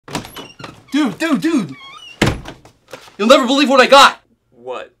Dude! You'll never believe what I got!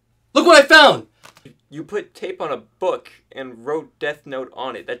 What? Look what I found! You put tape on a book and wrote Death Note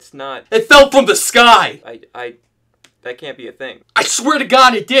on it. That's not... It fell from the sky! That can't be a thing. I swear to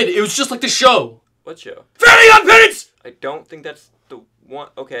God it did! It was just like the show! What show? Fanny on Penance! I don't think that's the one...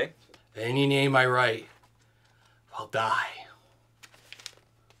 Okay. Any name I write, I'll die.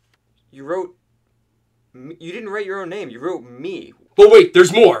 You wrote... You didn't write your own name. You wrote me. But wait,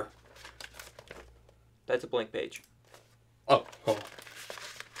 there's more! That's a blank page. Oh.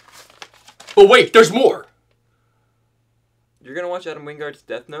 But wait, there's more! You're gonna watch Adam Wingard's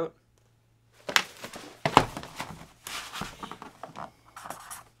Death Note?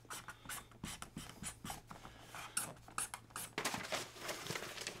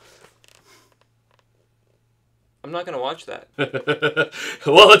 I'm not gonna watch that.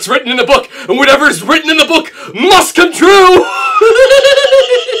 Well, it's written in the book, and whatever's written in the book must come true!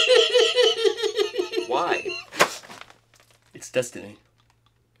 Why? It's destiny.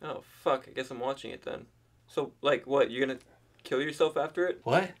 Oh, fuck. I guess I'm watching it then. So, like, what? You're gonna kill yourself after it?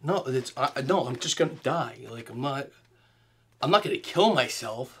 What? No, no, I'm just gonna die. Like, I'm not gonna kill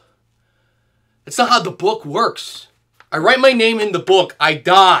myself. It's not how the book works. I write my name in the book, I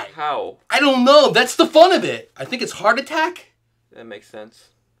die. How? I don't know, that's the fun of it. I think it's heart attack. That makes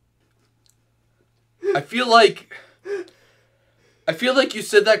sense. I feel like you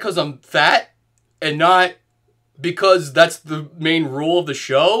said that because I'm fat and not because that's the main rule of the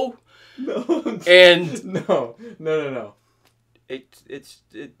show. No. And No. It's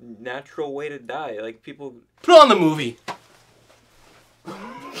a natural way to die. Like, people... Put on the movie.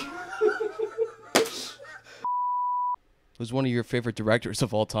 Who's one of your favorite directors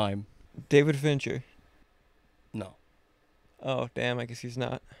of all time? David Fincher. No. Oh, damn, I guess he's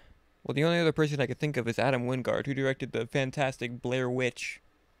not. Well, the only other person I could think of is Adam Wingard, who directed the fantastic Blair Witch.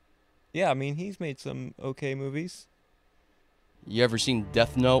 Yeah, I mean, he's made some okay movies. You ever seen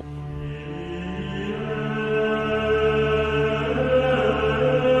Death Note?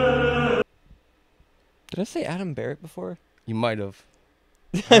 Did I say Adam Barrett before? You might have.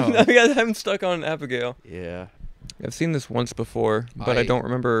 I'm stuck on Abigail. Yeah. I've seen this once before, but I don't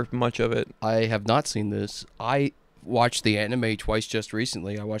remember much of it. I have not seen this. I watched the anime twice just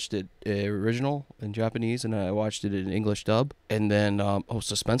recently. I watched it original in Japanese, and I watched it in English dub. And then,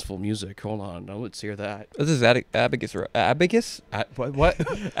 suspenseful music. Hold on, let's hear that. This is Abacus?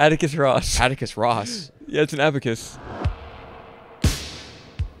 What? Atticus Ross. Atticus Ross. Yeah, it's an abacus.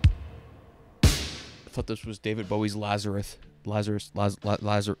 I thought this was David Bowie's Lazarus. Lazarus.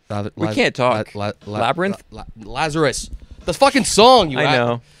 We can't talk. Labyrinth? Lazarus. The fucking song, I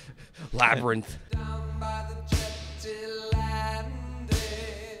know. Labyrinth.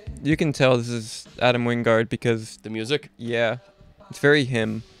 You can tell this is Adam Wingard because... The music? Yeah. It's very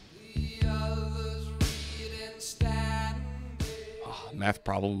him. Math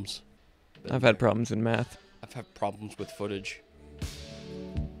problems. I've had problems in math. I've had problems with footage.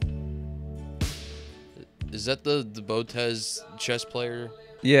 Is that the Botez chess player?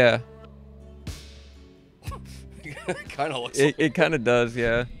 Yeah. Kind of looks like it kind of does,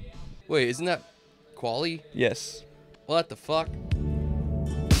 yeah. Wait, isn't that Quali? Yes. What the fuck?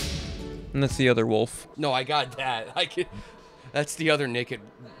 And that's the other wolf. No, I got that. That's the other naked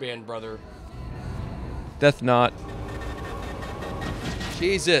band brother. Death Knot.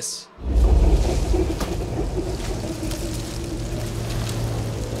 Jesus.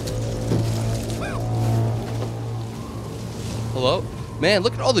 Hello? Man,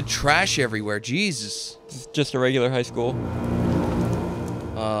 look at all the trash everywhere. Jesus. It's just a regular high school.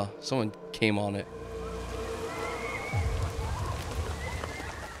 Someone came on it.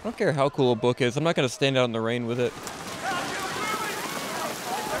 I don't care how cool a book is. I'm not going to stand out in the rain with it.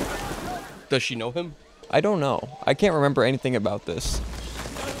 Does she know him? I don't know. I can't remember anything about this.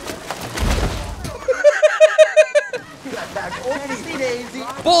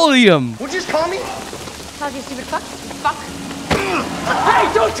 Bully him! Would you just call me? How's you stupid fuck? Fuck.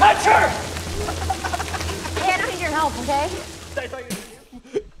 Hey, don't touch her! Hey, I don't need your help, okay?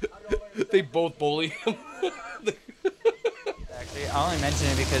 They both bully him. Actually, I only mention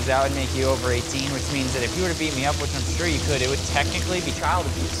it because that would make you over 18, which means that if you were to beat me up, which I'm sure you could, it would technically be child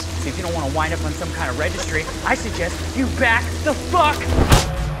abuse. So if you don't want to wind up on some kind of registry, I suggest you back the fuck!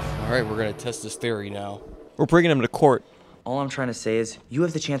 Alright, we're gonna test this theory now. We're bringing him to court. All I'm trying to say is, you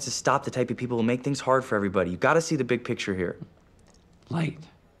have the chance to stop the type of people who make things hard for everybody. You gotta see the big picture here. Light.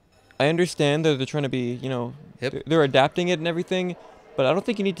 I understand that they're trying to be, you know, Hip. they're adapting it and everything, but I don't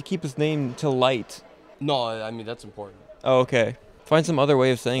think you need to keep his name to Light. No, I mean, that's important. Oh, okay. Find some other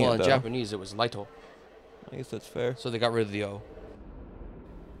way of saying Well, it, in though. Japanese, it was Laito. I guess that's fair. So they got rid of the O.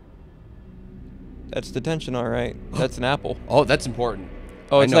 That's detention, all right. That's an apple. Oh, that's important.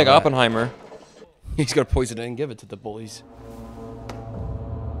 Oh, I it's know like that. Oppenheimer. He's gonna poison it and give it to the bullies.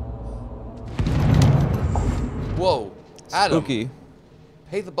 Whoa, Adam. Spooky.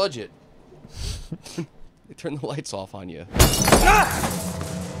 Pay the budget. They turn the lights off on you.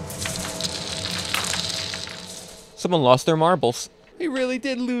 Someone lost their marbles. He really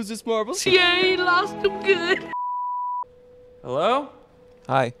did lose his marbles. Yeah, he lost them good. Hello?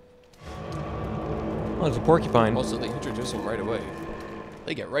 Hi. Oh, there's a porcupine. Also, they introduce him right away.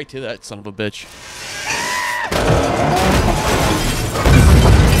 They get right to that son of a bitch.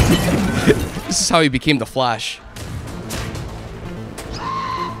 This is how he became the Flash.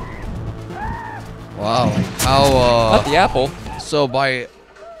 Wow. How, Not the apple. So by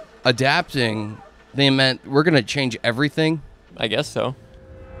adapting, they meant we're gonna change everything? I guess so.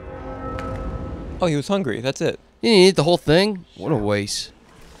 Oh, he was hungry. That's it. You didn't eat the whole thing? What a waste.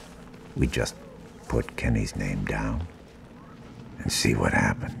 We just put Kenny's name down and see what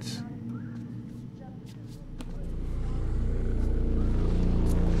happens.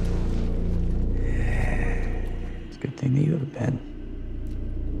 It's a good thing that you have a pen.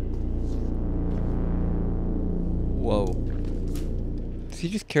 Whoa. Does he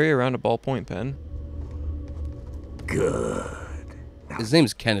just carry around a ballpoint pen? Good. His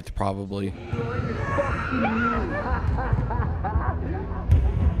name's Kenneth, probably.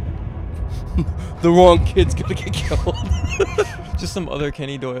 The wrong kid's gonna get killed. Just some other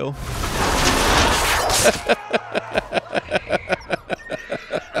Kenny Doyle.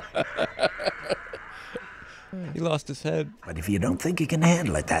 He lost his head. But if you don't think you can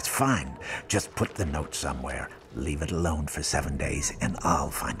handle it, that's fine. Just put the note somewhere, leave it alone for 7 days, and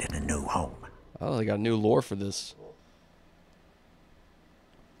I'll find it a new home. Oh, they got new lore for this.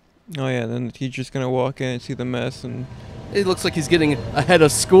 Oh yeah, then the teacher's gonna walk in and see the mess and... It looks like he's getting ahead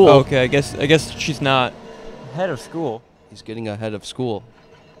of school. Oh, okay, I guess she's not. Head of school. He's getting ahead of school.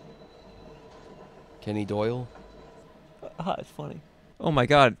 Kenny Doyle? Ah, it's funny. Oh my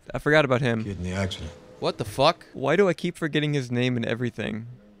god, I forgot about him. Kid in the accident. What the fuck? Why do I keep forgetting his name and everything?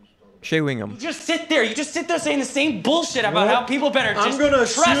 Shea Wingham. You just sit there. You just sit there saying the same bullshit about how people better just I'm gonna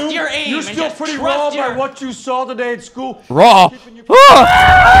trust assume your aim you're and still just pretty trust raw your... by what you saw today at school. Raw!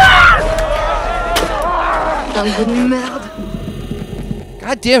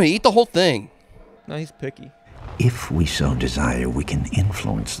 God damn it, eat the whole thing. No, he's picky. If we so desire, we can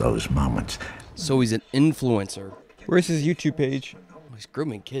influence those moments. So he's an influencer. Where's his YouTube page? He's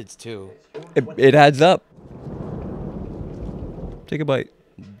grooming kids, too. It adds up. Take a bite.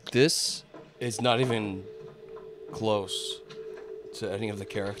 This is not even close to any of the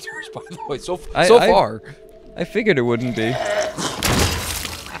characters, by the way. So far. I figured it wouldn't be.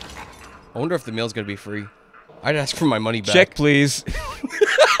 I wonder if the meal's gonna be free. I'd ask for my money back. Check, please.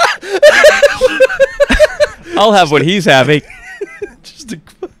 I'll have what he's having. Just a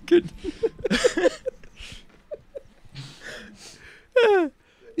fucking...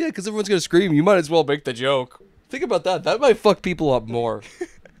 Yeah, because everyone's gonna scream. You might as well make the joke. Think about that. That might fuck people up more.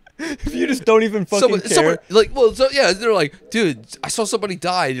 If you just don't even fucking care. They're like, dude, I saw somebody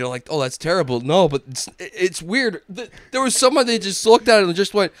die. And you're like, oh, that's terrible. No, but it's weird. There was someone they just looked at it and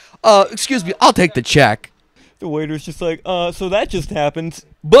just went, excuse me, I'll take the check. The waiter's just like, so that just happened.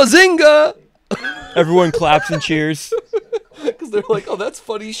 Bazinga! Everyone claps and cheers. Because they're like, oh, that's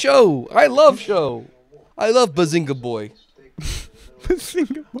funny show. I love show. I love Bazinga Boy.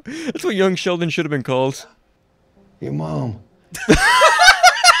 Bazinga Boy. That's what young Sheldon should have been called. Your mom.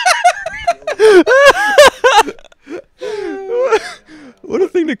 What a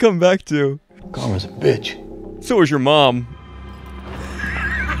thing to come back to. Karma's a bitch. So was your mom.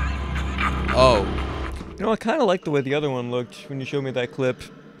 Oh. You know, I kind of like the way the other one looked when you showed me that clip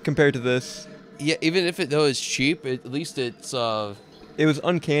compared to this. Yeah, even if it though is cheap, at least it's It was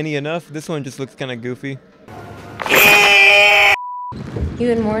uncanny enough. This one just looks kind of goofy.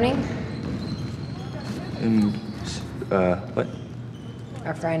 You in mourning? What?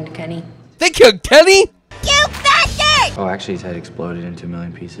 Our friend Kenny. They killed Kenny? Oh, actually, his head exploded into 1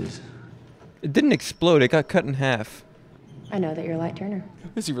 million pieces. It didn't explode. It got cut in half. I know that you're Light Turner.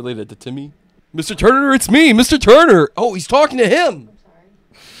 Is he related to Timmy? Mr. Turner, it's me, Mr. Turner. Oh, he's talking to him.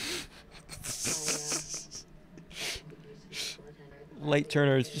 Light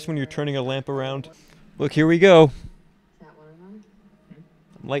Turner is just when you're turning a lamp around. Look, here we go.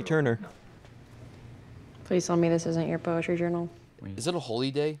 Light Turner. Please tell me this isn't your poetry journal. Is it a holy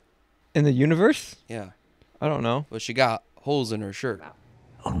day? In the universe? Yeah. I don't know. Well, she got holes in her shirt.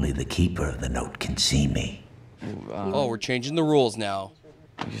 Only the keeper of the note can see me. Oh, we're changing the rules now.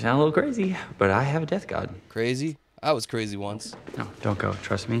 You sound a little crazy, but I have a death god. Crazy? I was crazy once. No, don't go.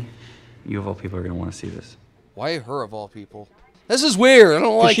 Trust me. You of all people are gonna want to see this. Why her of all people? This is weird. I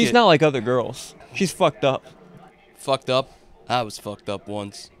don't like she's it. not like other girls. She's fucked up. Fucked up? I was fucked up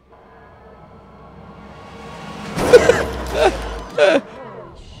once.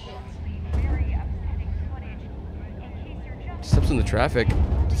 Steps in the traffic.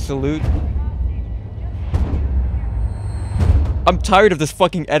 Salute. I'm tired of this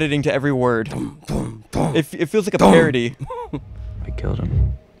fucking editing to every word. It feels like a parody. I killed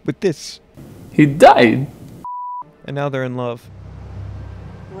him. With this. He died. And now they're in love.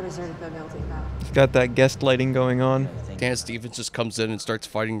 What is there to feel guilty about? He's got that guest lighting going on. Dan Stevens just comes in and starts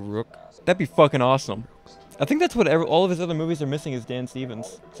fighting Rook. That'd be fucking awesome. I think that's what all of his other movies are missing is Dan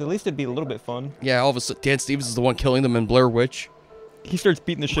Stevens. So at least it'd be a little bit fun. Yeah, all of a sudden, Dan Stevens is the one killing them in Blair Witch. He starts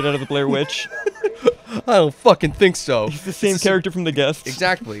beating the shit out of the Blair Witch. I don't fucking think so. He's the same character from The Guest.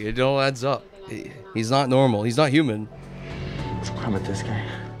 Exactly. It all adds up. He's not normal. He's not human. What's wrong with this guy?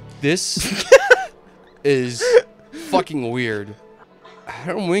 This is fucking weird.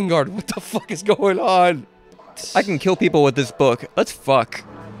 Adam Wingard, what the fuck is going on? I can kill people with this book. Let's fuck.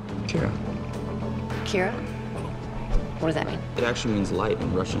 Kira. Kira? What does that mean? It actually means light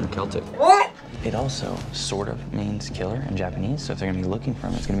in Russian or Celtic. What? It also sort of means killer in Japanese, so if they're gonna be looking for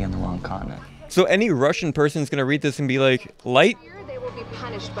him, it's gonna be on the wrong continent. So any Russian person's gonna read this and be like, light? They will be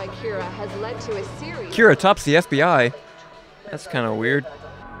punished by Kira has led to a series. Kira tops the FBI. That's kind of weird.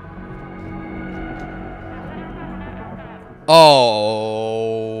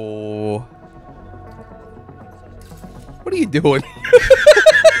 Oh. What are you doing?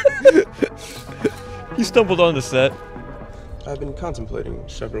 He stumbled on the set. I've been contemplating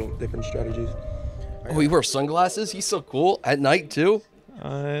several different strategies. Oh, he wears sunglasses? He's so cool. At night, too?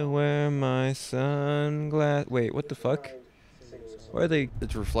 I wear my sunglasses. Wait, what the fuck? Why are they...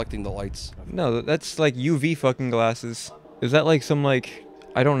 It's reflecting the lights. No, that's like UV fucking glasses. Is that like some like...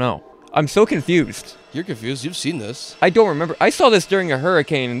 I don't know. I'm so confused. You're confused. You've seen this. I don't remember. I saw this during a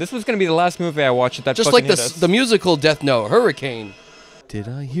hurricane, and this was going to be the last movie I watched at that Just fucking like hit us. the musical Death Note, Hurricane. Did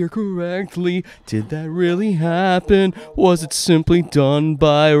I hear correctly? Did that really happen? Was it simply done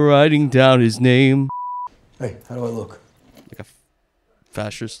by writing down his name? Hey, how do I look? Like a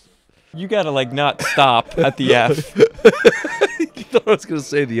fascist. You gotta like not stop at the F. You thought I was gonna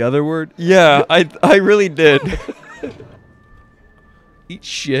say the other word? Yeah, I really did. Eat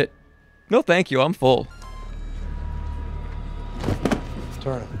shit. No, thank you. I'm full.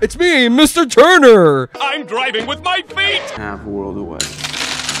 Turner. It's me, Mr. Turner! I'm driving with my feet! Half a world away.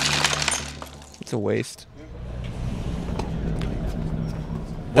 It's a waste.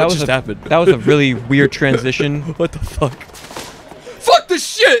 What just happened? That was a really weird transition. What the fuck? Fuck this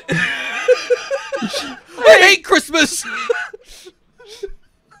shit! I hate Christmas!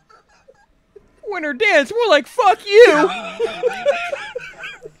 Winter dance, more like fuck you!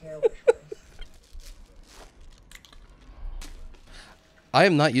 I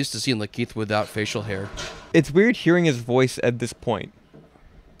am not used to seeing Lakeith without facial hair. It's weird hearing his voice at this point.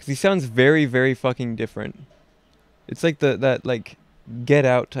 Because he sounds very, very fucking different. It's like that like, Get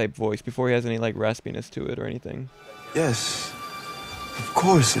Out type voice before he has any, like, raspiness to it or anything. Yes, of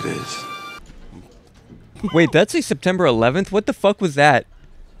course it is. Wait, that's a September 11th? What the fuck was that?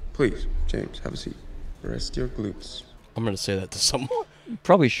 Please, James, have a seat. Rest your glutes. I'm gonna say that to someone.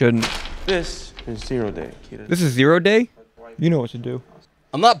 Probably shouldn't. This is 0 day, Kira. This is 0 day? You know what to do.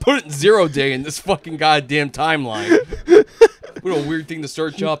 I'm not putting 0 day in this fucking goddamn timeline. What a weird thing to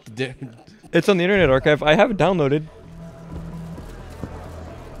search up. It's on the Internet Archive. I have it downloaded.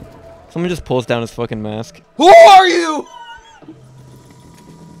 Someone just pulls down his fucking mask. Who are you?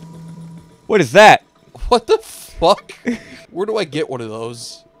 What is that? What the fuck? Where do I get one of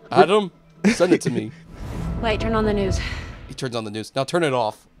those? Adam, send it to me. Light, turn on the news. He turns on the news. Now turn it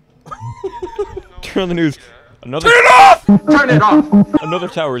off. Turn on the news. Turn it off! Turn it off! Another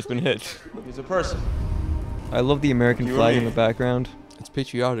tower has been hit. He's a person. I love the American flag in the background. It's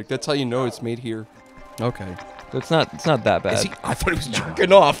patriotic. That's how you know it's made here. Okay. So it's not that bad. I thought he was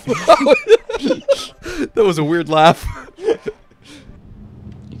jerking off. That was a weird laugh. You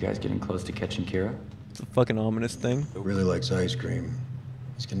guys getting close to catching Kira? It's a fucking ominous thing. Really likes ice cream.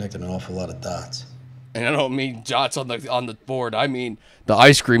 He's connecting an awful lot of dots. And I don't mean dots on the board. I mean the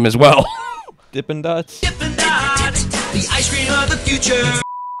ice cream as well. Dippin' Dots. Dippin' Dots, the ice cream of the future.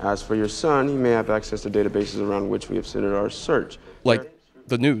 As for your son, he may have access to databases around which we have centered our search. Like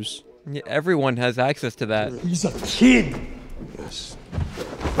the news. Yeah, everyone has access to that. He's a kid! Yes.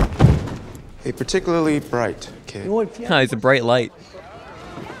 A particularly bright kid. He's a bright light.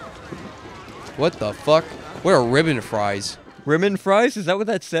 What the fuck? What are ribbon fries? Ribbon fries? Is that what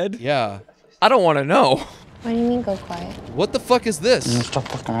that said? Yeah. I don't want to know. What do you mean go quiet? What the fuck is this? Stop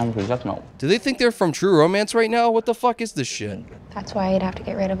fucking around with the Death Note. Do they think they're from True Romance right now? What the fuck is this shit? That's why you'd have to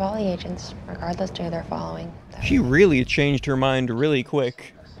get rid of all the agents, regardless to who they're following. She really changed her mind really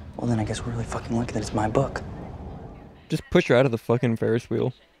quick. Well, then I guess we're really fucking lucky that it's my book. Just push her out of the fucking Ferris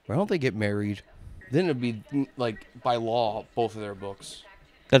wheel. Why don't they get married? Then it'd be, like, by law, both of their books.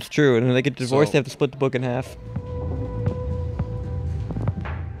 That's true, and when they get divorced, So- they have to split the book in half.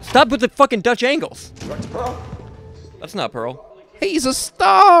 Stop with the fucking Dutch angles! That's not Pearl. He's a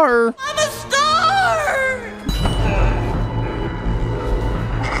star! I'm a star!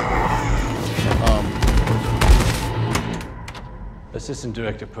 Assistant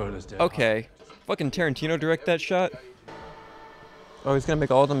Director Pearl is dead. Okay. Fucking Tarantino direct that shot? Oh, he's gonna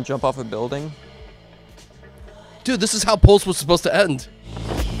make all of them jump off a building? Dude, this is how Pulse was supposed to end.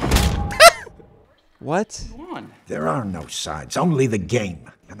 What? There are no sides, only the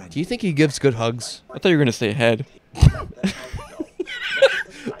game. Do you think he gives good hugs? I thought you were gonna say head.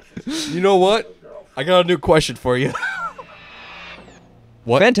 You know what? I got a new question for you.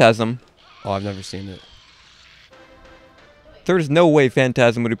 What? Phantasm. Oh, I've never seen it. There is no way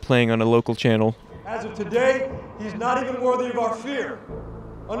Phantasm would be playing on a local channel. As of today, he's not even worthy of our fear.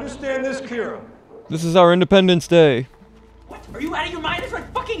 Understand this, Kira. This is our Independence Day. What? Are you out of your mind? It's my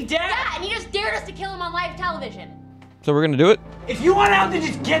fucking dad! Yeah, and he just dared us to kill him on live television. So we're gonna do it? If you want out, then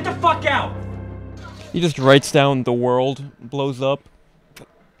just get the fuck out! He just writes down the world, blows up.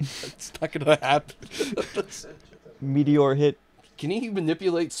 It's not gonna happen. Meteor hit. Can he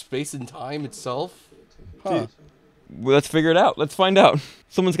manipulate space and time itself? Huh. Well, let's figure it out. Let's find out.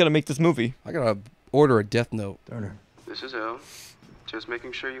 Someone's gotta make this movie. I gotta order a death note. Turner. This is Elle. Just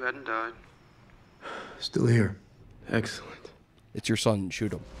making sure you hadn't died. Still here. Excellent. It's your son.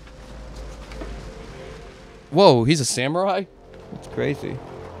 Shoot him. Whoa, he's a samurai? It's crazy.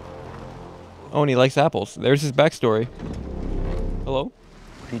 Oh, and he likes apples. There's his backstory. Hello?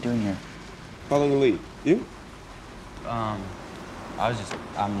 What are you doing here? Following the lead. You? I'm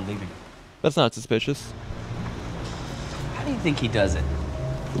leaving. That's not suspicious. How do you think he does it?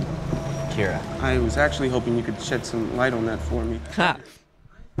 Kira. I was actually hoping you could shed some light on that for me. Ha!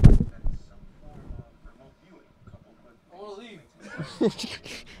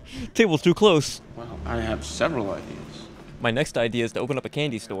 Table's too close. Well, I have several ideas. My next idea is to open up a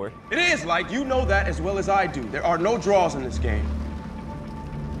candy store. It is, Light. You know that as well as I do. There are no draws in this game.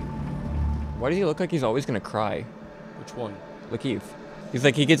 Why does he look like he's always gonna cry? Which one? Lakeith. He's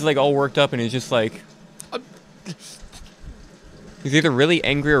like, he gets like all worked up and he's just like... He's either really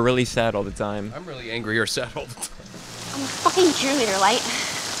angry or really sad all the time. I'm really angry or sad all the time. I'm a fucking cheerleader, Light.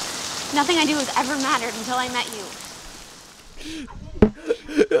 Nothing I do has ever mattered until I met you.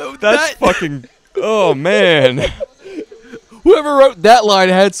 That's fucking... Oh, man. Whoever wrote that line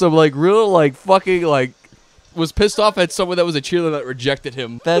had some, like, real, like, fucking, like, was pissed off at someone that was a cheerleader that rejected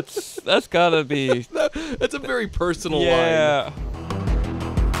him. That's gotta be... That's a very personal line. Yeah.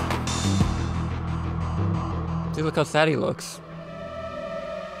 See, look how sad he looks.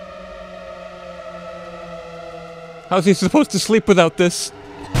 How's he supposed to sleep without this?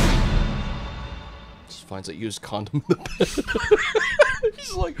 Just finds a used condom in the bed.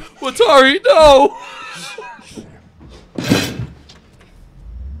 He's like, Watari, no!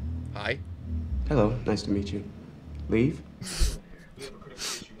 Hi. Hello. Nice to meet you. Leave?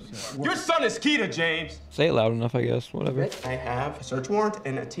 Your son is Keita, James. Say it loud enough, I guess. Whatever. I have a search warrant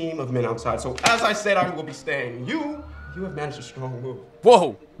and a team of men outside. So as I said, I will be staying. You have managed a strong move.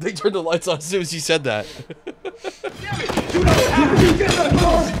 Whoa! They turned the lights on as soon as you said that.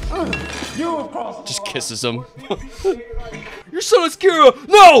 Just kisses him. Your son is Kira!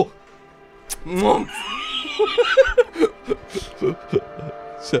 No!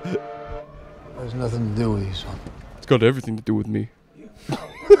 There's nothing to do with you, son. It's got everything to do with me.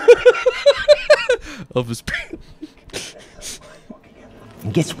 Elvis.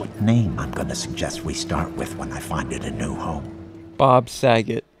 And guess what name I'm gonna suggest we start with when I find it a new home? Bob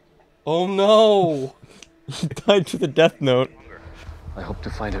Saget. Oh no! He died to the Death Note. I hope to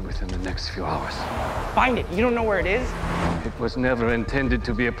find it within the next few hours. Find it. You don't know where it is? It was never intended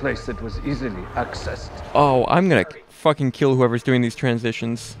to be a place that was easily accessed. Oh, I'm gonna fucking kill whoever's doing these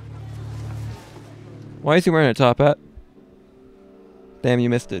transitions. Why is he wearing a top hat? Damn, you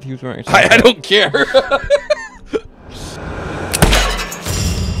missed it. He was wearing a top hat. I don't care.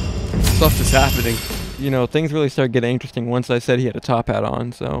 Stuff is happening. You know, things really started getting interesting once I said he had a top hat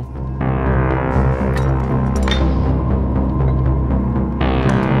on, so...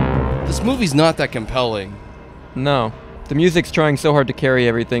 This movie's not that compelling. No. The music's trying so hard to carry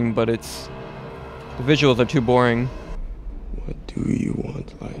everything, but it's... The visuals are too boring. What do you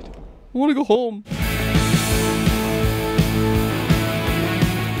want, Light? I want to go home.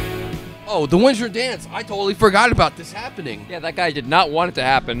 Oh, the Windsor Dance. I totally forgot about this happening. Yeah, that guy did not want it to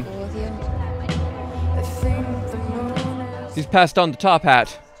happen. He's passed on the top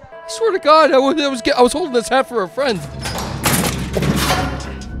hat. I swear to God, I was holding this hat for a friend.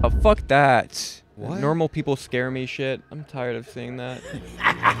 Oh, fuck that. What? Normal people scare me shit. I'm tired of seeing that.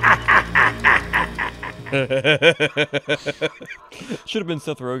 Should have been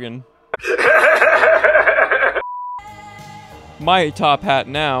Seth Rogen. My top hat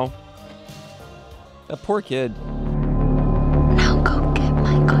now. That poor kid. Now go get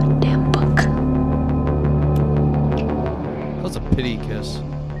my goddamn book. That was a pity kiss.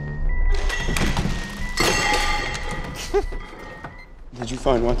 Did you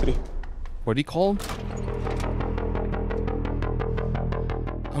find Watari? What do you call him?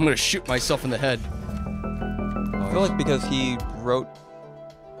 I'm gonna shoot myself in the head. I feel like because he wrote...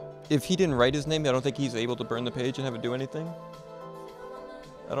 If he didn't write his name, I don't think he's able to burn the page and have it do anything.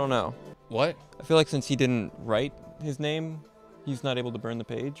 I don't know. What? I feel like since he didn't write his name, he's not able to burn the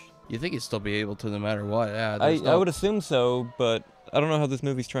page. You think he'd still be able to no matter what? Yeah. I would assume so, but I don't know how this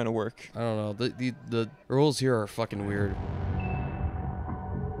movie's trying to work. I don't know. The rules here are fucking weird.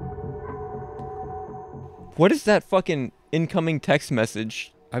 What is that fucking incoming text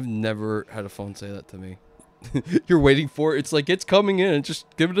message? I've never had a phone say that to me. You're waiting for it. It's like, it's coming in. Just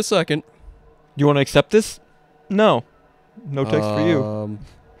give it a second. You want to accept this? No. No text for you.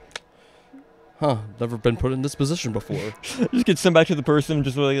 Huh. Never been put in this position before. Just get sent back to the person,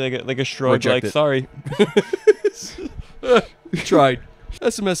 just like a shrug, Reject like, it. sorry. We tried.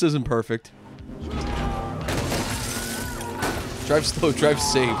 SMS isn't perfect. Drive slow, drive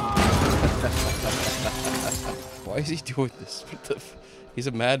safe. Why is he doing this? What the he's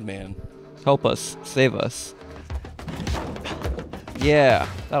a madman. Help us. Save us. Yeah,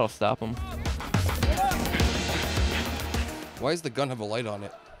 that'll stop him. Why does the gun have a light on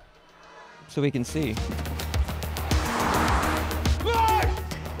it? So we can see.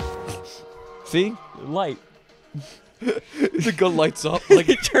 See? Light. The gun lights up. Like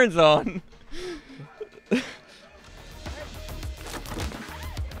it turns on.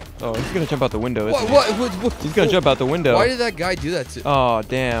 Oh, he's gonna jump out the window, isn't he? What? He's gonna jump out the window. Why did that guy do that to... Oh,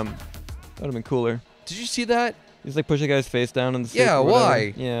 damn. That would've been cooler. Did you see that? He's like pushing the guy's face down on the seat. Yeah, or whatever.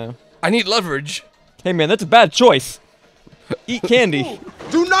 why? Yeah. I need leverage. Hey, man, that's a bad choice. Eat candy.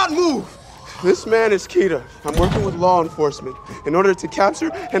 Do not move! This man is Kita. I'm working with law enforcement in order to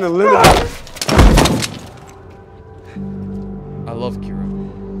capture and eliminate... I love Kira.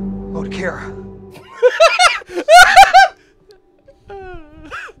 Oh, Kira.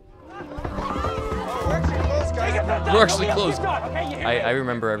 We're actually close. I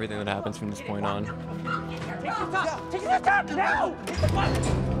remember everything that happens from this point on. Take the top now!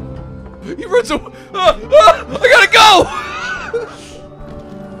 He runs away. I gotta go!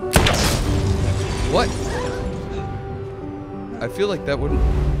 What? I feel like that wouldn't...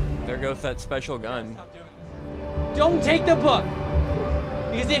 There goes that special gun. Don't take the book!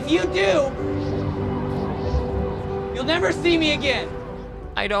 Because if you do, you'll never see me again!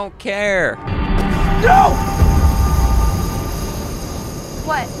 I don't care. No!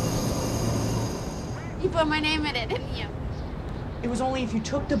 What? You put my name in it, didn't you? It was only if you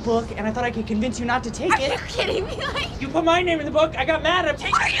took the book, and I thought I could convince you not to take it. Are you kidding me? You put my name in the book, I got mad at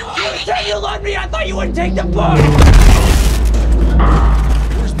him. You said you loved me, I thought you wouldn't take the book!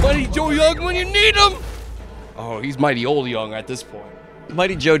 Where's Mighty Joe Young when you need him? Oh, he's Mighty Old Young at this point.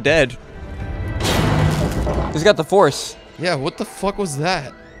 Mighty Joe dead. He's got the force. Yeah, what the fuck was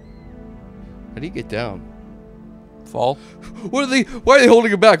that? How do you get down? Fall. Why are they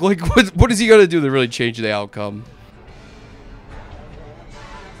holding him back? Like, what is he gonna do to really change the outcome?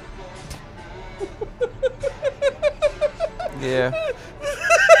 Yeah.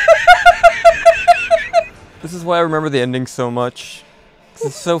 This is why I remember the ending so much. 'Cause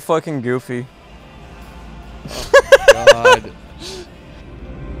it's so fucking goofy. Oh, God.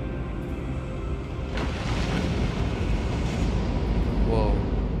 Whoa.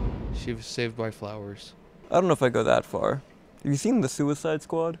 She was saved by flowers. I don't know if I go that far. Have you seen the Suicide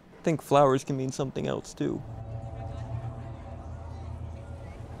Squad? I think flowers can mean something else too.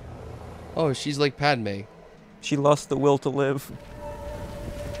 Oh, she's like Padme. She lost the will to live.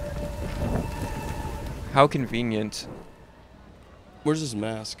 How convenient. Where's his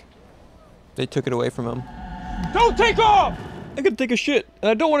mask? They took it away from him. Don't take off! I gotta take a shit,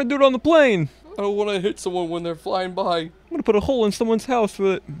 and I don't want to do it on the plane. I don't want to hit someone when they're flying by. I'm gonna put a hole in someone's house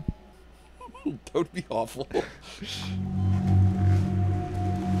with it. That would be awful.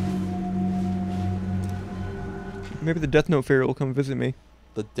 Maybe the Death Note fairy will come visit me.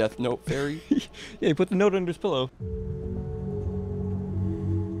 The Death Note fairy? Yeah, he put the note under his pillow.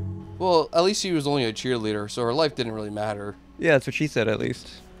 Well, at least she was only a cheerleader, so her life didn't really matter. Yeah, that's what she said, at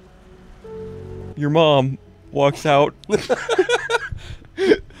least. Your mom walks out. At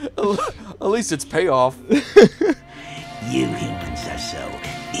least it's payoff. You humans are so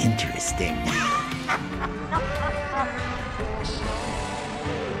interesting.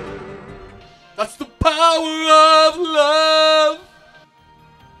 That's the power of love.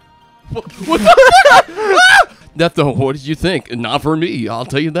 What the Neptune, what did you think? Not for me, I'll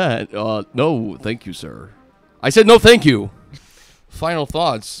tell you that. No, thank you, sir. I said no, thank you. Final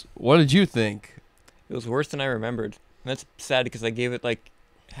thoughts. What did you think? It was worse than I remembered. And that's sad because I gave it like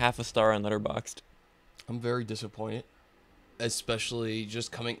half a star on Letterboxd. I'm very disappointed, especially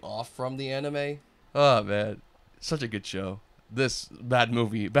just coming off from the anime. Oh man, such a good show. This bad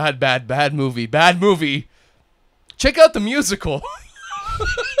movie, bad movie. Check out the musical.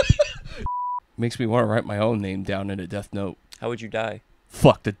 Makes me want to write my own name down in a death note. How would you die?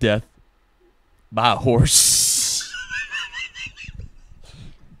 Fuck to death by a horse.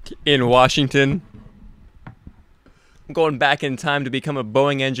 In Washington. I'm going back in time to become a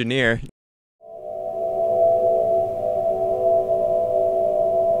Boeing engineer.